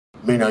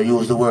Me not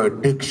use the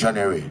word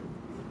dictionary.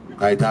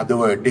 I have the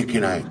word dick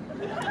in it.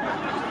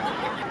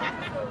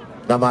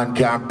 The man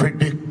can't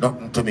predict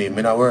nothing to me.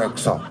 Me not work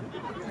so.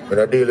 Me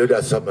not deal with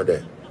that something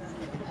there.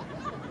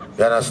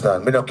 You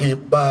understand? Me not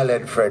keep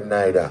bald-head friend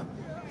neither.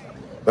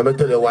 Let me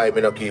tell you why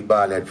me not keep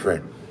bald-head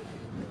friend.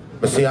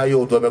 I see a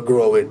youth when I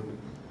grow with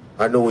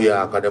a New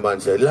York and the man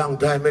say, long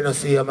time I don't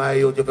see my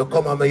youth, if you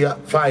come on my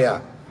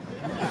fire.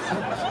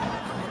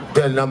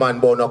 Tell the man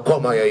about no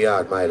come on your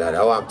yard, my lad,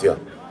 I want you.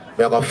 I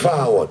go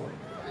forward.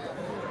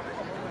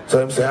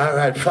 So him say,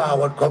 alright,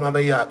 forward come on my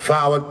yard,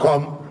 forward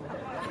come.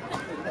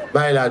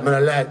 My lad, I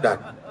don't like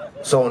that.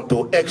 Sound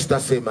too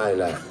ecstasy, my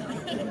lad.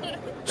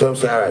 So him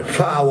say, alright,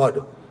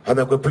 forward. I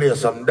make we play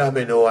some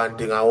domino and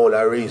thing and all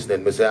that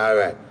reasoning. I say,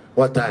 alright,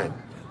 what time?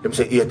 Him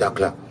say 8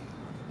 o'clock.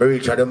 I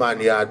reach at the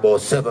man yard about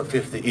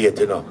 7:58,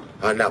 you know,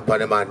 and knock on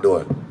the man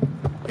door.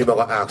 He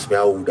gonna ask me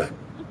how that.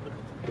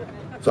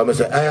 So I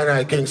say,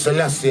 I King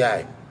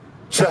Selassie,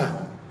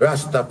 cha,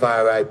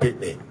 Rastafari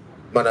Pitney.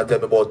 Man, I tell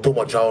me about too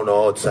much on the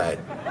outside.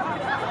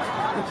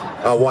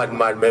 And one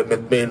man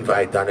make me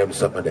invite on him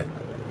something there.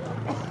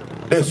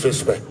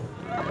 Disrespect.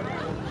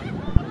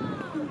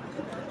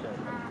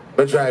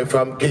 I drive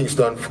from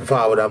Kingston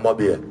forward and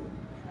Mobile.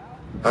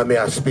 And me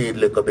a speed a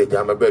little bit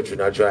and my brethren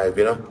I drive,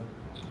 you know.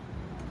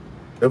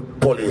 The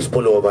police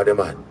pull over the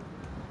man.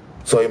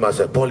 So he must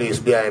say, police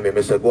behind me.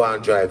 I say, go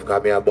and drive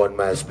because I burn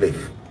my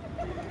spliff.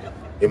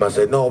 He must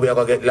say, no, we are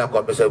going to get locked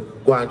up. I say,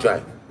 go and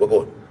drive. We're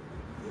good.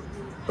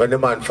 When the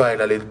man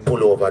finally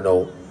pull over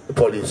now, the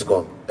police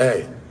come.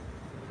 Hey,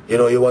 you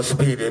know you were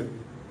speeding?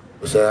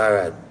 I say,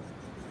 alright.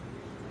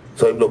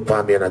 So he look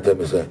for me and I tell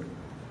me, say,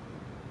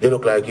 you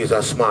look like he's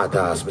a smart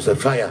ass. I say,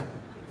 fire.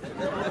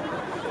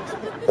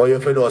 Or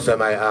if you know say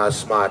my ass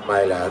smart,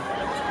 my lad.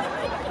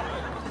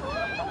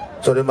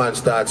 So the man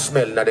starts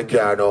smelling at the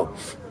car now.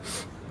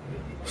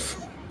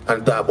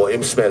 And talk about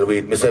him smell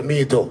weed. I say,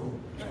 me too.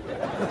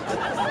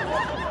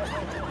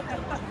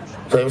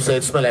 So him say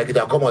it smell like it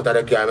a come out of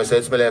the car. I say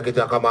it smell like it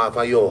a come off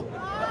of you.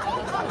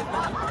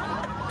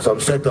 Some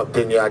setup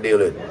thing you deal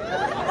with.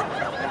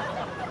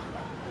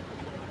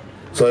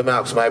 So he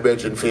asks my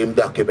brethren for him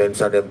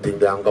documents and them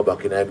things and go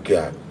back in him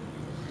car.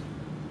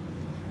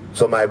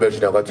 So my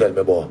brethren are going to tell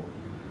me about,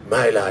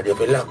 my lad, if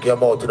you lock your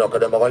mouth, you know,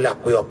 because I'm going to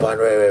lock you up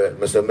and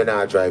I say, I'm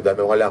not drive, I'm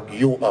going to lock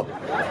you up.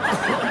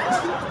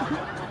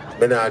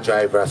 I'm not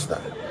drive, Rasta.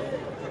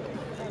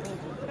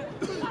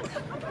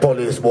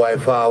 Police boy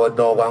forward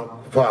now and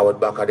forward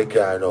back of the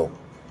car now.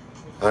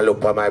 And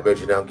look for my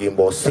brethren and give him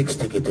about 6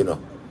 tickets, you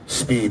know.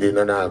 Speeding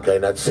and all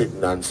kind of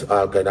sitting and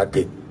all kind of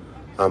thing.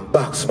 And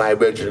box my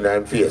brethren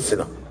in face, you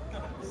know.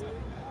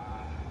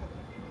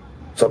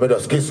 So I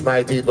just kiss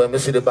my teeth when I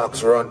see the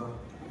box run.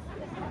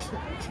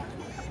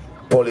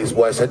 Police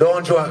boy said,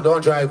 don't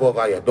drive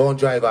over here, don't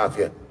drive off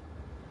here.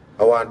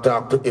 I want to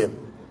talk to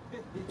him.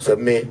 He said,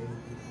 me?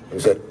 He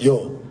said,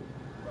 yo.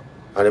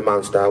 And the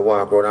man started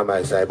walking around on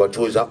my side, but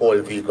through his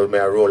old vehicle, may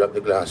I roll up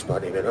the glass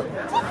on him, you know.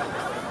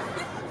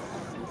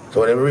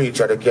 So when he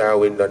reached at the car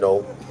window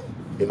now,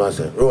 he must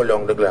say, roll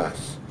down the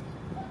glass.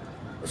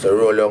 I said,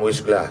 roll down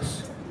which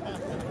glass?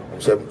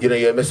 He said, you know,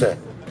 hear me say,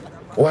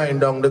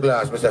 wind down the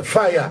glass. I said,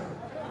 fire.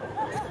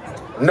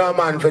 No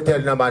man for tell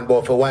no man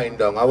about for wind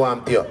down, I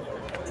want you.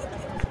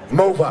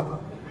 Move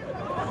up.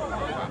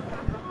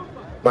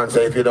 Man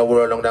say, if you don't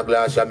roll down the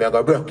glass, I'm going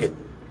to break it.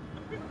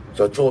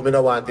 So true, me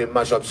no want him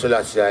mash up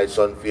Selassie's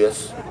son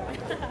face.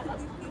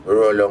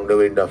 Roll down the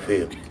window for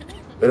him.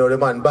 You know, the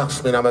man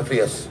box me in my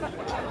face.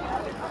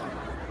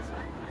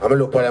 I'm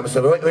look at him and say,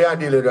 what you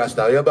deal with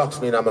Rasta? You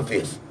box me in my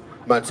face.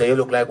 Man say, you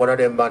look like one of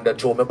them man that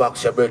throw me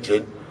box your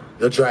bridging.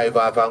 You drive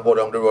off and go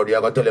down the road,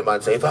 you go tell him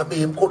man say, if I be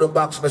him, couldn't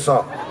box me,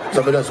 so.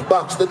 So me just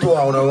box the two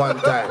out at one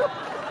time.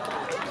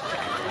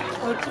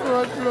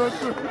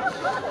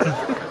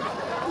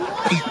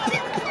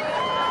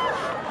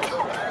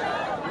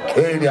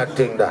 Idiot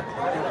thing that.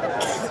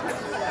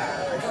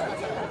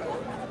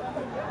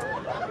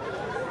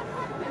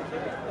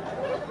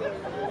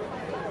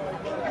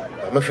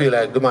 I feel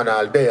like the man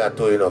all day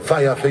too, you know.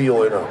 Fire for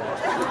you, you know.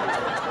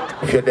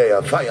 If you're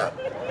there, fire.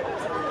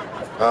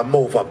 And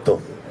move up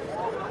too.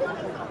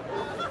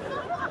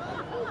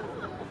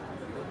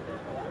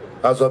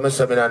 That's what I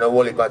say in the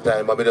whole heap of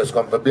time, but I just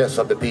come to bless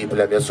up the people.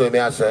 And you see me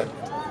I say,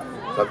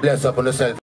 so bless up on yourself.